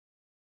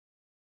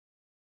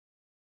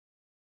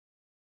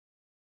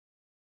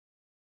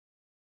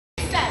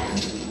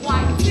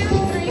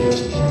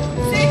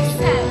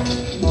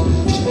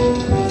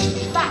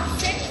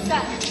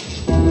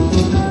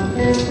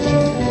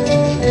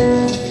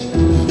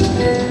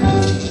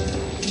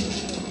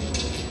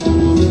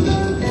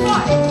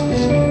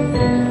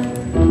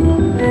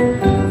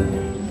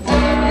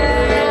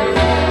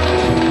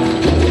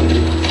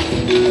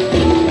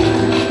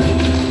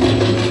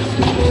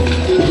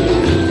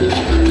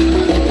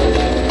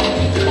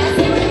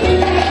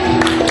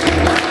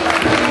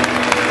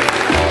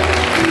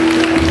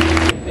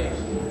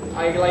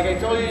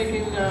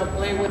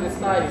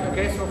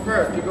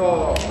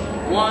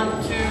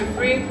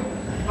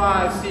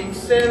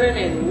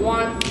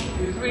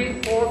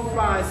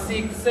5,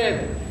 6,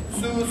 7.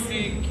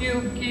 Susie,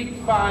 Q,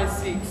 kick, 5,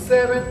 6,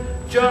 7.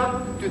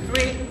 Jump to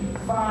 3,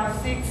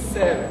 5, 6,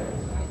 7.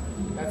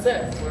 That's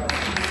it.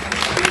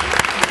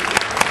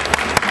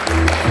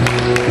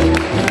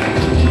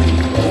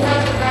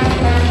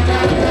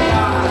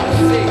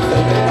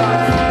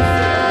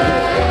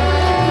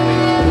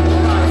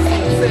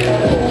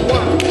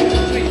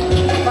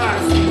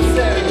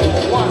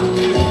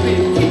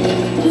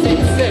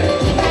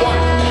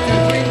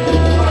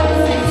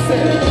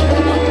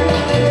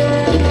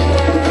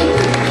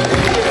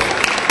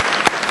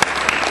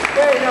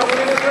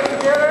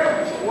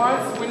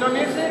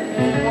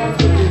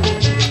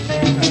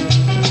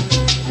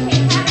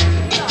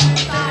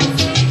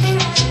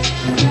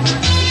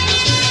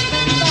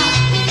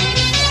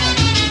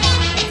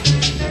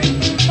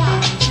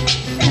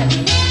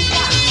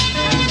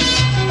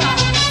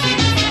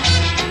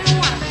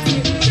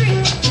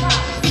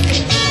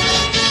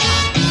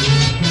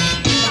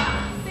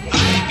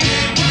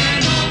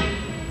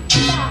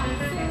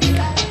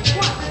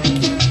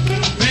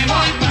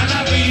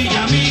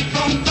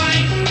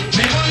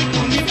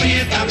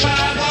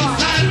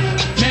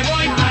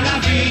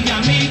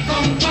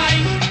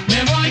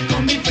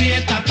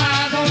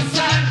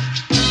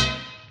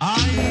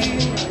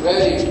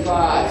 Ready,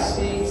 5,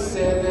 6,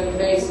 7,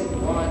 basic.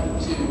 1,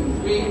 2,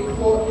 3,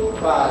 4,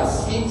 5,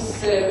 6,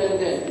 7,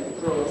 then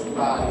cross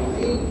body,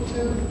 lead,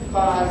 2,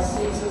 5,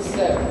 6, and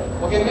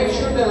 7. Okay, make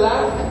sure the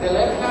left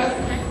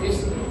hand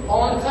is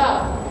on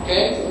top.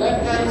 Okay, the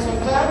left hand is on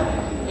top.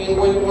 And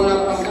when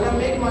I'm gonna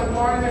make my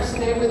partner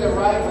stay with the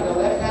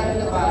left hand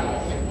in the back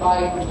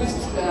by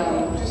twisting a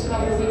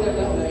little bit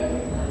the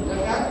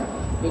left hand,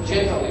 but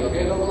gently.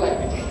 Okay, don't go like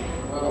this.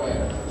 Right away.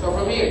 So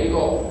from here you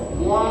go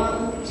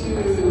 1,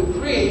 2,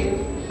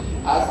 3.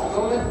 As the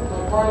moment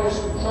my partner is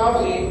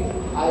traveling,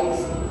 I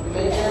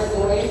make her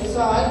go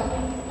inside.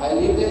 I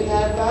leave the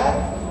hand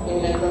back,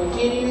 and I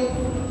continue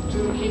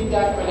to keep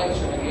that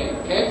connection again.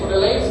 Okay, for the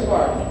ladies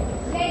part.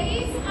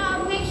 Ladies,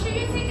 make sure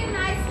you take a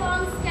nice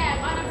long step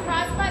on a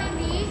crossbody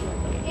lead.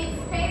 It's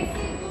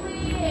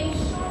basically a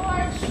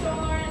short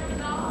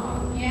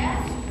long. Yes.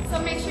 So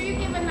make sure you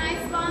give a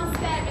nice long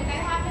step, and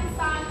that happens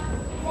on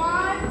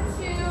 1,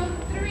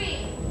 2,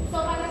 3. So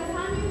by the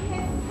time you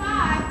hit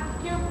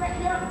 5, you're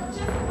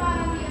just about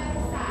on the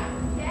other side.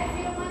 Yes,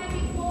 you don't want to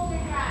be pulled or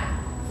dragged.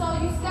 So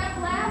you step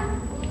left,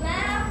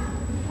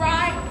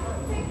 right,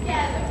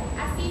 together.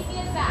 As easy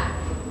as that.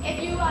 If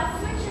you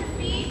switch your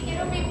feet,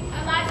 it'll be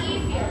a lot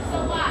easier. So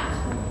watch.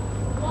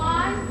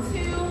 1,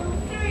 2,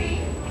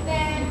 3.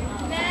 Then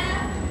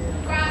left,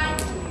 right,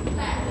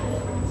 left.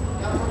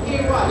 Now from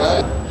here,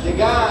 watch. The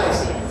guys,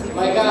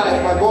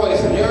 my boys,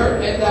 you're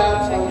end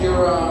up on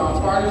your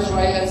partner's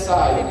right hand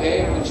side,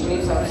 okay? Which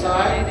means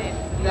outside.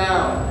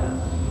 Now,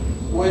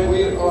 when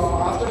we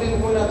after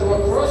this, we're gonna do a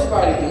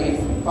crossbody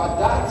lead, but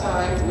that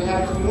time we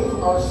have to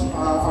move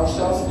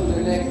ourselves to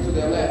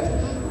the left.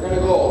 We're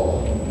gonna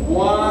go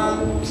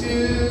 1,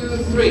 2,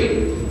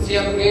 3. See,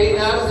 I'm getting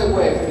out of the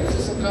way.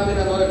 This is coming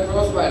another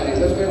crossbody lead.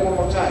 Let's go one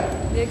more time.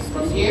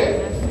 From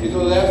here, you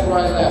do left,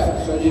 right,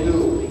 left. So you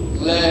do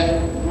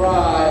left,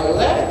 right,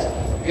 left.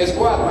 Guess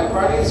what? My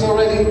partner is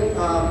already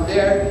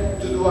there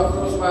to do a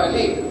crossbody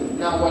lead.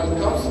 Now, what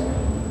comes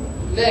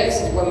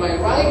next? With my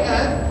right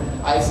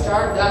hand, I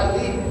start that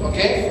lead.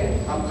 Okay?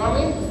 I'm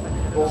coming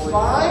for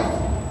 5,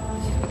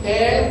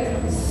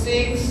 and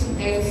 6,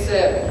 and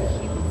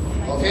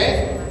 7.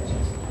 Okay?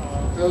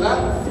 Feel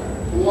that?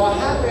 What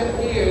happened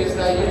here is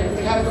that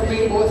you have to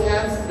bring both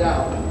hands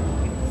down.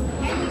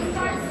 And you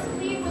start to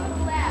lead with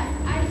the left.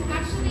 I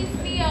actually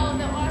feel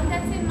the arm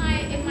that's in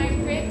my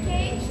rib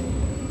cage.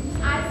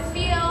 I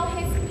feel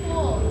his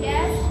pull.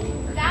 Yes,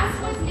 that's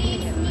what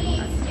leads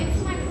me into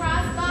my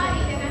cross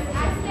body. And as I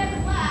step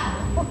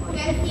left,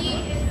 then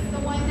he is the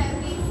one that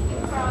leads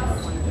the cross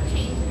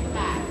change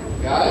back.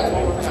 Got it?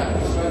 One more time.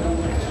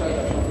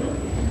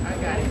 I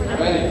got it.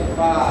 Ready?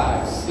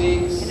 5,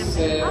 6,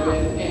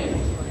 7, and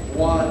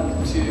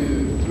 1,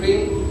 2,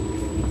 3,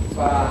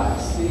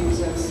 5, 6,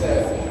 and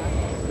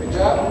 7. Good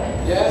job?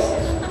 Yes?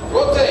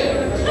 Rotate.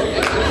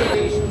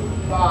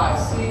 5,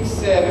 6,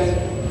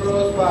 7.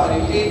 Cross body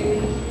lead.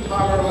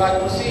 Hammer-like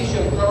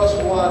position. Cross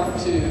 1,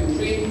 2,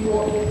 3,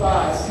 4,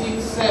 5,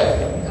 6,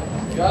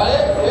 7. Got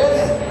it? Yes?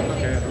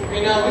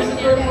 Okay, now this is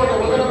very important.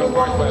 We're going to move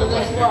on to the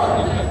next part.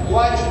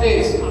 Watch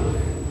this.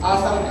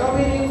 As I'm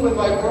coming in with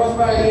my cross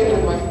body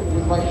lead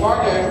with my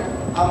partner,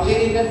 I'm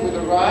leading them with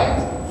the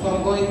right. So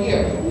I'm going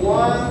here.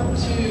 1,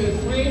 2,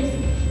 3,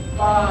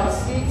 5,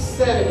 6,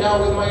 7. Now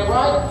with my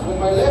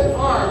left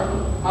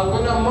arm, I'm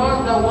going to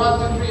mark that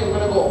 1, 2, 3. I'm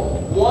going to go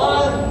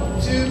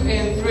 1, 2,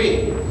 and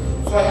 3.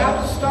 So I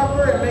have to stop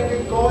her and make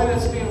it go in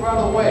and spin right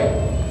away.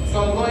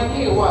 So I'm going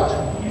here. Watch.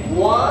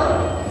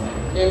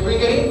 1, and bring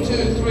it in.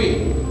 2,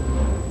 3.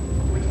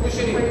 Push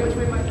it in.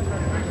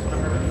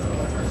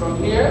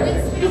 From here,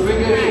 you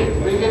bring it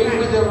in. Bring it in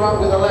with the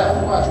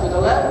left. Watch. With the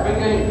left,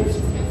 bring it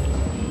in.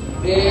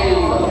 There you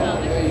go.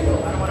 There you go.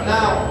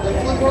 Now, the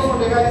footwork for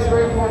the guys is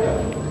very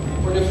important.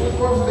 For the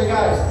footwork for the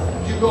guys,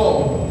 you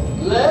go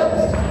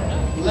left,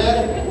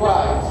 left,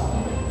 right.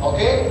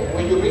 Okay?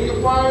 When you bring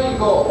your partner, you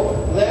go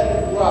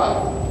left,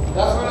 right.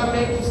 That's gonna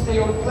make you stay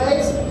on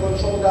place and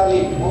control that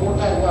lead. One more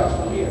time, watch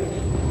from here.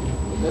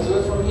 Let's do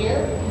it from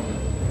here.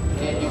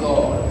 And you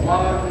go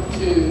 1,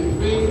 2,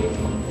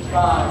 3,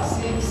 5,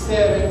 6,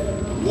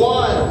 7.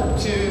 1,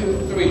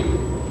 2, 3.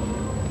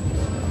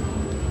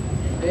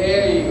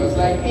 There you go. It's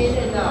like in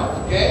and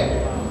out.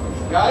 Okay?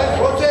 Got it?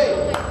 Rotate.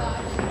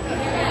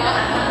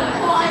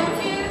 1,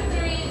 2,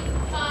 3,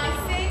 5,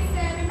 6,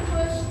 7.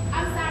 Push.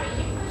 I'm sorry.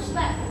 You push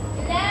left.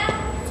 Left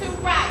to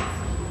right.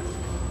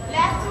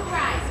 Left to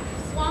right.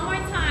 One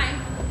more time.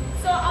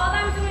 So all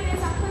I'm doing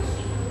is I'm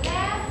pushing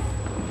left,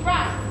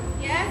 right.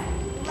 Yes?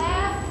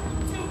 Left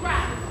to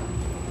right.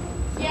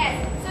 Yes.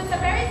 So it's a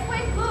very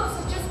quick move.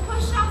 So just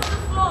push off the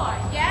floor.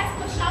 Yes?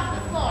 Push off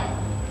the floor.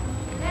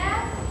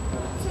 Left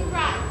to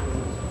right.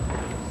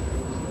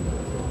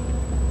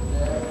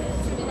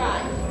 Left to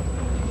right.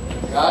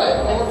 Got it?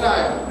 One more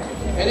time.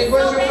 Any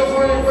questions so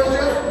far? Any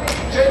questions?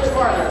 Change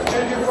partner.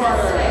 Change your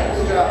partner.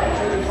 Good job.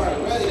 Change your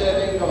partner. Ready?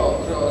 There we go.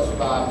 Cross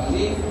body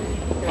lead.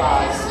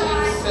 5, 6,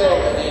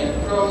 7.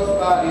 And cross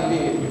body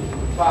lead.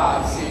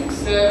 5, 6,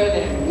 7.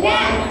 And 1,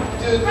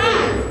 2, 3.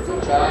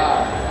 Good job.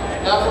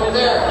 Now from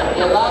there,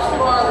 the last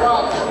part,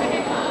 watch.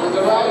 With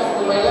the right,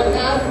 with my left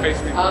hand,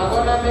 I'm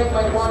gonna make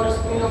my partner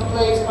spin on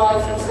place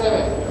 5, 6,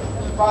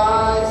 7.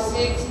 5,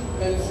 6,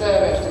 and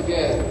 7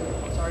 together.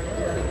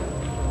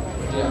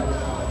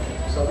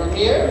 Yeah. So from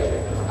here,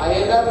 I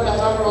end up in a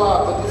hammer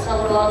lock, but this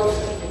hammer lock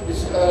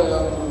is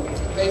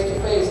face to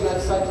face,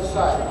 not side to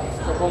side.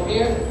 So from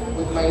here,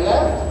 with my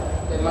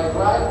left and my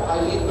right,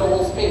 I lead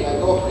double spin. I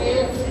go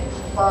here,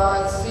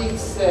 5,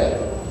 6,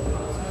 7.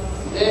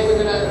 Then we're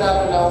gonna end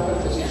up in the open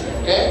position,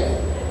 okay?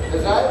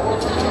 That's right? 1,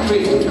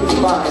 2,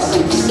 3, 5,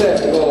 6,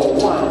 7. Go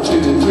 1,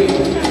 2, 3,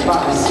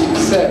 5, 6,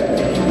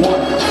 7.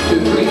 1, 2,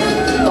 3,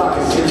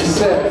 5, 6,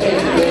 7.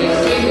 And then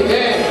sing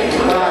again.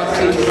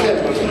 5, 6,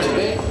 7.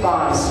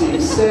 5,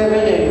 6, 7,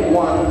 and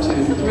 1, 2,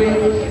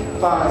 3,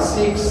 5,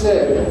 6,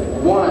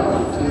 7,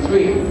 1, 2,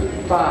 3,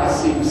 5,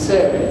 6,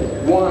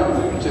 7,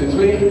 1, 2,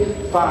 3,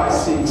 5,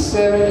 6,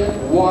 7,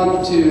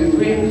 1, 2,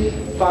 3,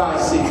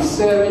 5, 6,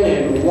 7,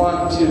 and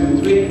 1,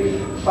 2, 3,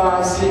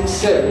 5, 6,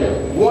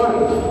 7,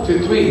 1, 2,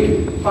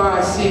 3,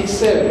 5, 6,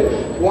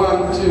 7,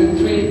 1, 2,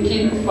 3,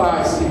 keep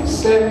 5, 6,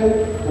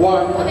 7,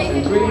 1,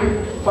 2, 3,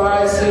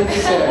 5, 6,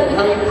 7.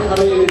 How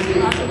many is it?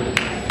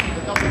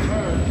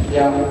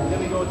 Yeah.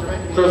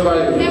 Cross body.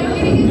 Then we're going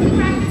to use the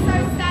practice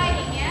our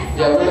siding, yes?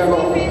 Yeah, we're gonna go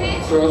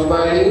cross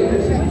body.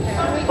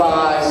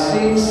 5,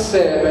 6,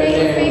 7,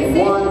 and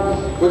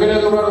 1. We're gonna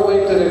go right away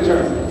to the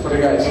turn for the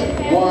guys.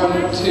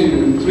 1,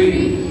 2,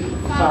 3,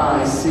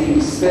 5,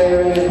 6,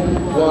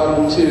 7.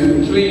 1,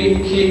 2, 3.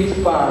 Keep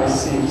 5,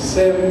 6,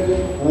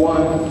 7.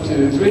 1,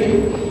 2,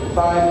 3,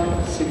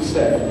 5, 6,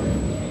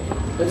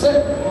 7. That's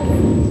it.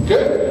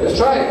 Good. Let's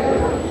try it.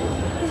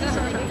 So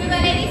the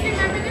ladies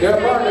remember this? Get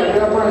a partner.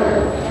 Get a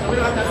partner.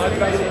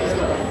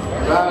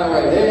 Right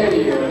away. There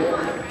you go.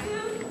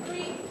 2,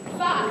 3,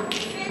 5,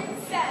 6,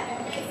 7.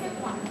 Make it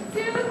 1,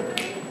 2,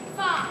 3,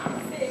 5,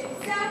 6,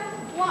 7.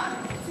 1,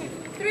 2,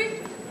 3,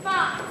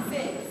 5,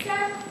 6,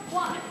 7.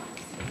 1,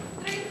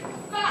 2, 3,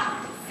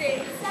 5,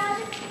 6, 7.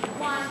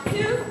 1,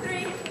 2,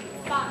 3,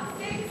 5,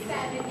 6,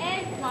 7,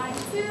 8. 1,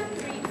 2,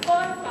 3,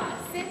 4, 5,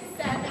 6,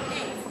 7,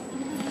 8.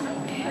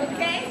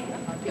 Okay?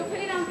 You put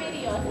it on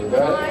video. 1,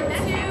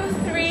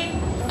 2, 3,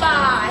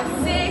 5,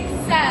 6,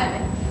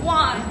 7.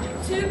 1,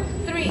 2,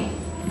 3,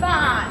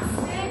 5,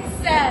 6,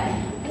 7.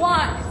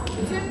 1,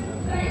 2,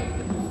 3,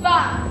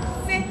 5,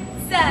 6,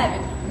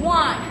 7.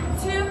 1,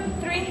 2,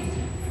 3,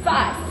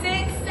 5,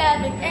 6,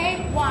 7,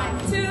 8. 1,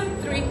 2,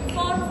 3,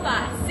 4,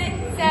 5, 6,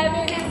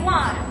 7, and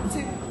 1,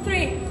 2,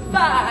 3,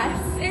 5,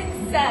 6,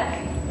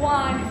 7.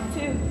 1,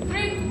 2,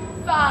 3,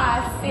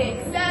 5,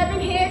 6, 7.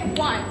 Hit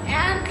 1,